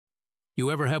You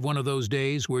ever have one of those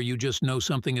days where you just know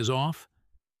something is off?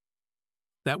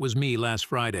 That was me last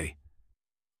Friday.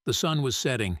 The sun was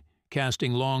setting,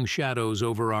 casting long shadows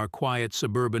over our quiet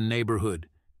suburban neighborhood.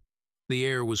 The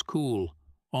air was cool,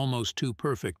 almost too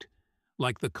perfect,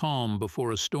 like the calm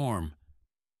before a storm.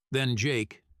 Then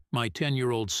Jake, my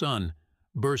 10-year-old son,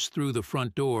 burst through the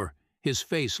front door, his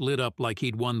face lit up like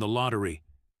he'd won the lottery.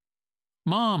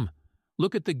 "Mom,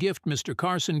 look at the gift Mr.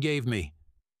 Carson gave me."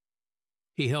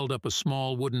 He held up a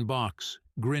small wooden box,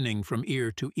 grinning from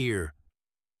ear to ear.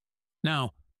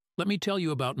 "Now, let me tell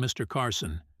you about Mr.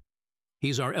 Carson.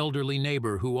 He's our elderly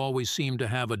neighbor who always seemed to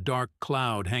have a dark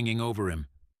cloud hanging over him.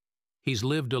 He's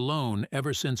lived alone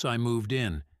ever since I moved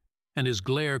in, and his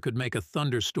glare could make a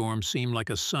thunderstorm seem like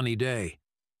a sunny day.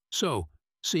 So,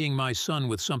 seeing my son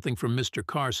with something from Mr.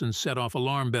 Carson set off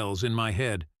alarm bells in my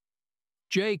head.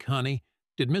 'Jake, honey,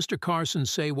 did Mr. Carson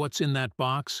say what's in that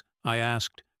box?' I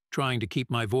asked, trying to keep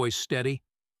my voice steady.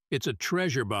 'It's a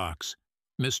treasure box.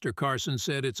 Mr. Carson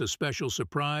said it's a special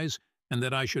surprise and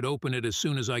that I should open it as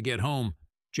soon as I get home,'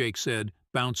 Jake said,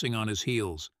 bouncing on his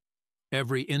heels.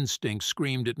 Every instinct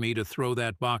screamed at me to throw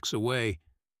that box away,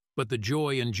 but the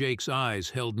joy in Jake's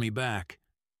eyes held me back.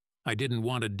 I didn't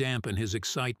want to dampen his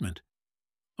excitement.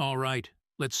 'All right,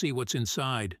 let's see what's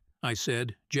inside,' I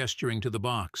said, gesturing to the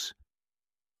box.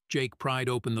 Jake pried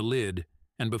open the lid,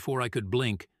 and before I could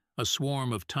blink, a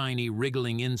swarm of tiny,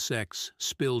 wriggling insects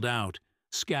spilled out,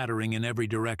 scattering in every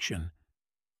direction.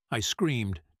 I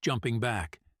screamed, jumping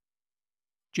back.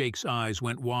 Jake's eyes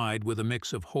went wide with a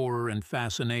mix of horror and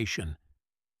fascination.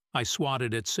 I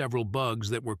swatted at several bugs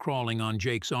that were crawling on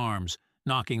Jake's arms,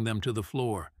 knocking them to the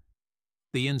floor.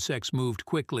 The insects moved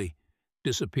quickly,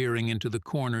 disappearing into the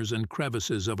corners and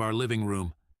crevices of our living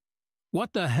room.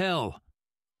 "What the hell?"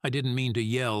 I didn't mean to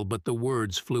yell, but the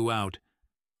words flew out.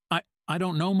 I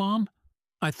don't know, Mom.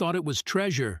 I thought it was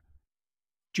treasure."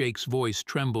 Jake's voice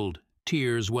trembled,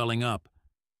 tears welling up.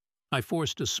 I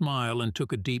forced a smile and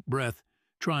took a deep breath,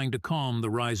 trying to calm the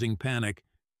rising panic.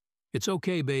 "It's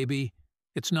okay, baby.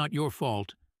 It's not your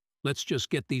fault. Let's just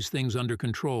get these things under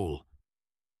control."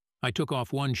 I took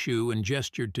off one shoe and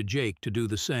gestured to Jake to do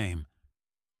the same.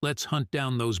 "Let's hunt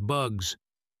down those bugs."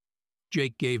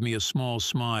 Jake gave me a small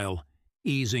smile,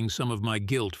 easing some of my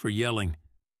guilt for yelling.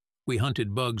 We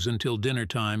hunted bugs until dinner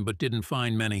time, but didn't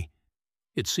find many.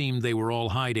 It seemed they were all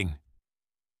hiding.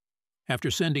 After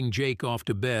sending Jake off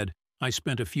to bed, I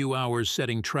spent a few hours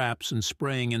setting traps and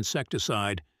spraying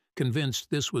insecticide, convinced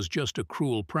this was just a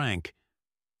cruel prank.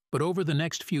 But over the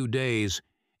next few days,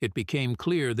 it became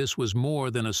clear this was more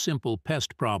than a simple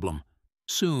pest problem.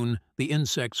 Soon, the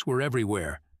insects were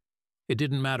everywhere. It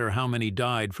didn't matter how many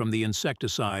died from the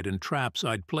insecticide and traps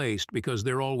I'd placed because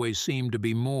there always seemed to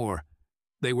be more.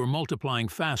 They were multiplying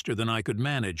faster than I could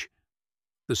manage.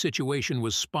 The situation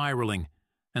was spiraling,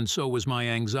 and so was my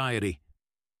anxiety.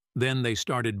 Then they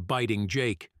started biting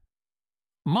Jake.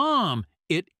 "Mom,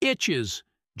 it itches,"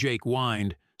 Jake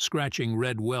whined, scratching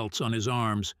red welts on his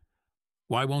arms.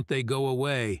 "Why won't they go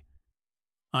away?"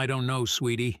 "I don't know,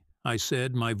 sweetie," I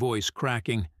said, my voice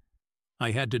cracking.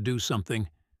 I had to do something.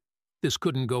 This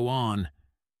couldn't go on.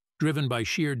 Driven by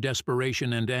sheer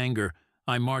desperation and anger,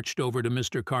 I marched over to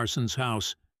Mr. Carson's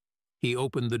house. He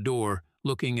opened the door,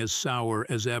 looking as sour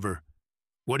as ever.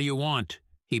 "What do you want?"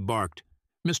 he barked.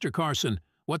 "Mr. Carson,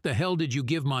 what the hell did you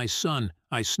give my son?"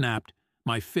 I snapped,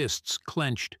 my fists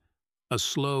clenched. A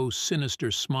slow,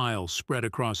 sinister smile spread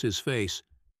across his face.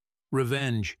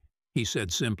 "Revenge," he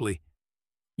said simply.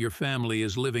 "Your family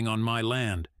is living on my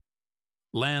land.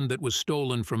 Land that was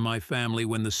stolen from my family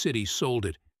when the city sold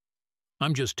it.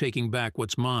 I'm just taking back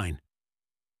what's mine."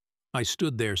 I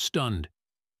stood there stunned.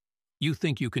 "You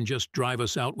think you can just drive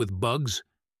us out with bugs?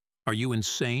 Are you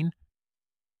insane?"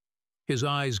 His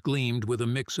eyes gleamed with a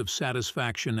mix of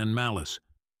satisfaction and malice.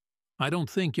 "I don't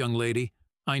think, young lady.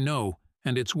 I know,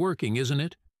 and it's working, isn't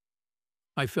it?"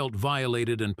 I felt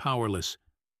violated and powerless.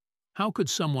 How could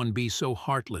someone be so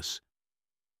heartless?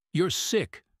 "You're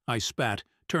sick," I spat,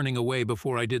 turning away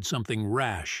before I did something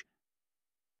rash.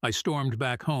 I stormed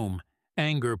back home,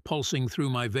 anger pulsing through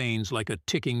my veins like a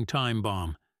ticking time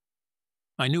bomb.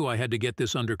 I knew I had to get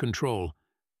this under control,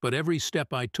 but every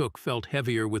step I took felt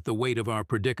heavier with the weight of our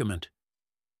predicament.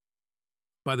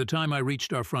 By the time I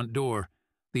reached our front door,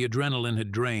 the adrenaline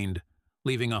had drained,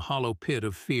 leaving a hollow pit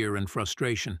of fear and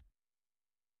frustration.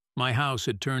 My house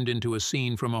had turned into a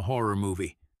scene from a horror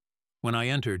movie. When I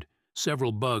entered,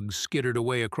 several bugs skittered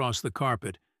away across the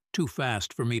carpet, too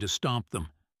fast for me to stomp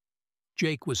them.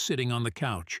 Jake was sitting on the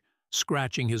couch,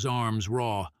 scratching his arms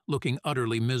raw, looking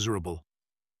utterly miserable.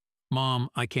 "Mom,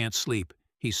 I can't sleep,"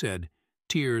 he said,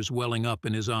 tears welling up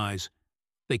in his eyes.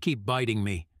 "They keep biting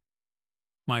me."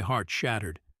 My heart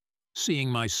shattered. Seeing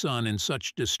my son in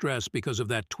such distress because of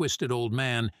that twisted old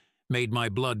man made my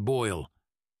blood boil.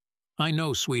 "I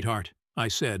know, sweetheart," I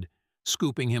said,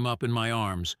 scooping him up in my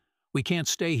arms. "We can't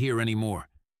stay here anymore.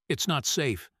 It's not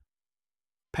safe."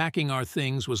 Packing our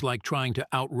things was like trying to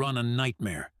outrun a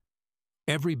nightmare.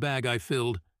 Every bag I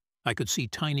filled, I could see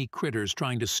tiny critters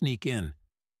trying to sneak in.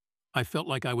 I felt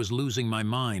like I was losing my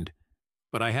mind,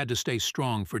 but I had to stay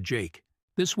strong for Jake.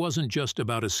 This wasn't just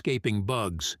about escaping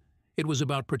bugs. It was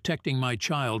about protecting my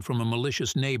child from a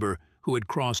malicious neighbor who had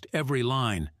crossed every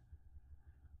line.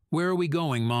 "Where are we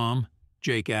going, Mom?"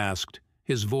 Jake asked,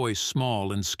 his voice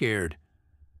small and scared.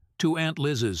 "To Aunt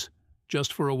Liz's,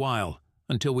 just for a while,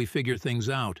 until we figure things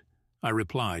out," I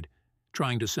replied,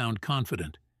 trying to sound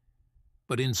confident.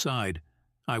 But inside,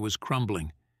 I was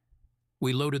crumbling.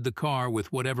 We loaded the car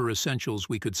with whatever essentials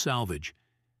we could salvage.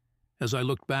 As I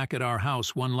looked back at our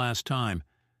house one last time,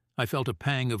 I felt a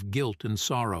pang of guilt and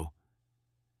sorrow.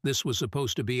 This was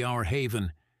supposed to be our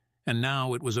haven, and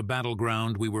now it was a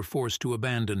battleground we were forced to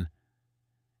abandon.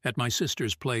 At my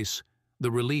sister's place, the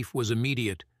relief was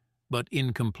immediate, but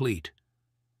incomplete.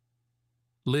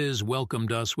 Liz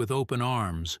welcomed us with open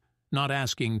arms, not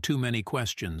asking too many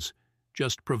questions,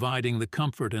 just providing the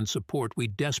comfort and support we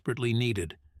desperately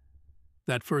needed.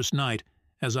 That first night,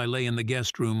 as I lay in the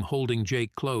guest room holding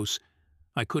Jake close,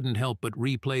 I couldn't help but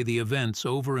replay the events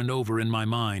over and over in my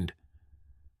mind.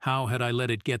 How had I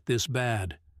let it get this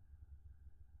bad?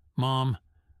 "Mom,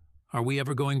 are we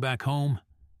ever going back home?"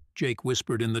 Jake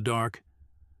whispered in the dark.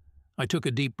 I took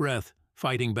a deep breath,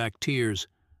 fighting back tears.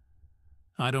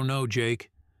 "I don't know,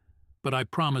 Jake, but I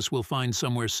promise we'll find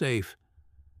somewhere safe.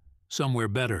 Somewhere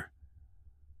better."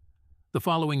 The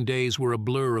following days were a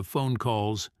blur of phone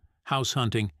calls, house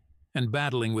hunting, and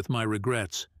battling with my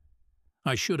regrets.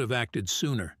 I should have acted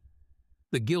sooner.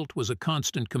 The guilt was a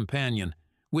constant companion,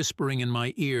 whispering in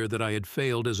my ear that I had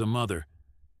failed as a mother.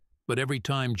 But every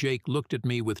time Jake looked at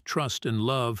me with trust and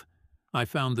love, I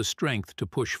found the strength to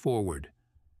push forward.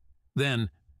 Then,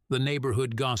 the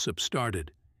neighborhood gossip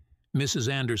started. Mrs.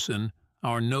 Anderson,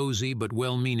 our nosy but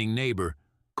well-meaning neighbor,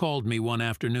 called me one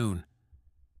afternoon.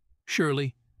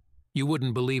 "Shirley, you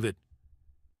wouldn't believe it.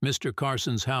 Mr.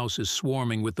 Carson's house is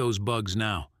swarming with those bugs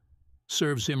now.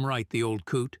 Serves him right, the old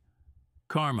coot.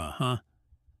 Karma, huh?"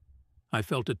 I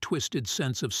felt a twisted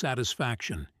sense of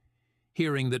satisfaction.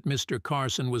 Hearing that Mr.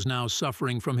 Carson was now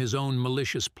suffering from his own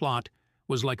malicious plot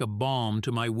was like a balm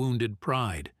to my wounded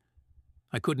pride.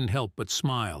 I couldn't help but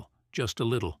smile, just a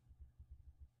little.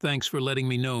 "Thanks for letting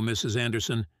me know, Mrs.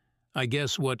 Anderson. I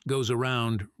guess what goes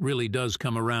around really does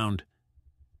come around."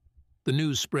 The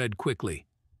news spread quickly.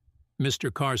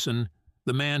 Mr. Carson,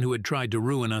 the man who had tried to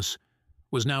ruin us,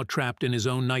 was now trapped in his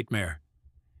own nightmare.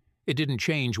 It didn't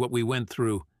change what we went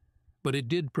through, but it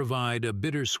did provide a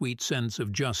bittersweet sense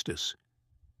of justice.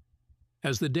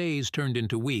 As the days turned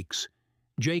into weeks,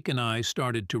 Jake and I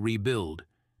started to rebuild.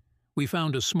 We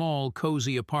found a small,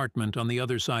 cozy apartment on the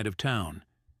other side of town.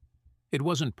 It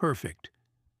wasn't perfect,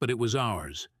 but it was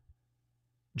ours.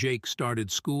 Jake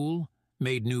started school,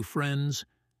 made new friends,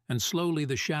 and slowly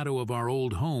the shadow of our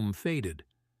old home faded.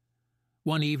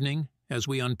 One evening, as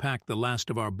we unpacked the last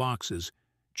of our boxes,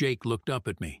 Jake looked up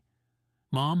at me.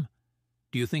 "Mom,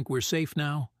 do you think we're safe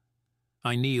now?"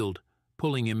 I kneeled,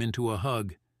 pulling him into a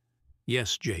hug.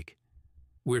 "Yes, Jake,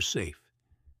 we're safe,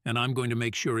 and I'm going to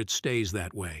make sure it stays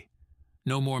that way.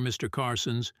 No more Mr.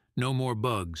 Carsons, no more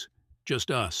bugs, just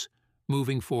us,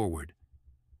 moving forward."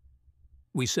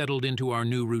 We settled into our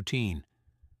new routine,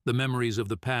 the memories of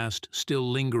the past still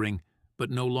lingering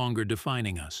but no longer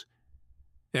defining us.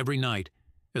 Every night,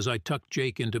 as I tucked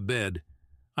Jake into bed,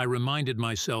 I reminded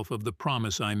myself of the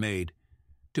promise I made,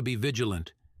 to be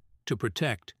vigilant, to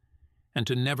protect, and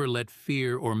to never let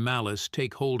fear or malice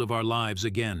take hold of our lives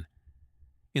again.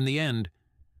 In the end,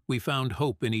 we found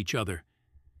hope in each other,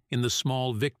 in the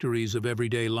small victories of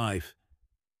everyday life.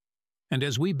 And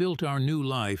as we built our new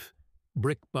life,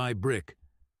 brick by brick,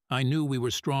 I knew we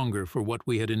were stronger for what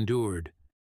we had endured.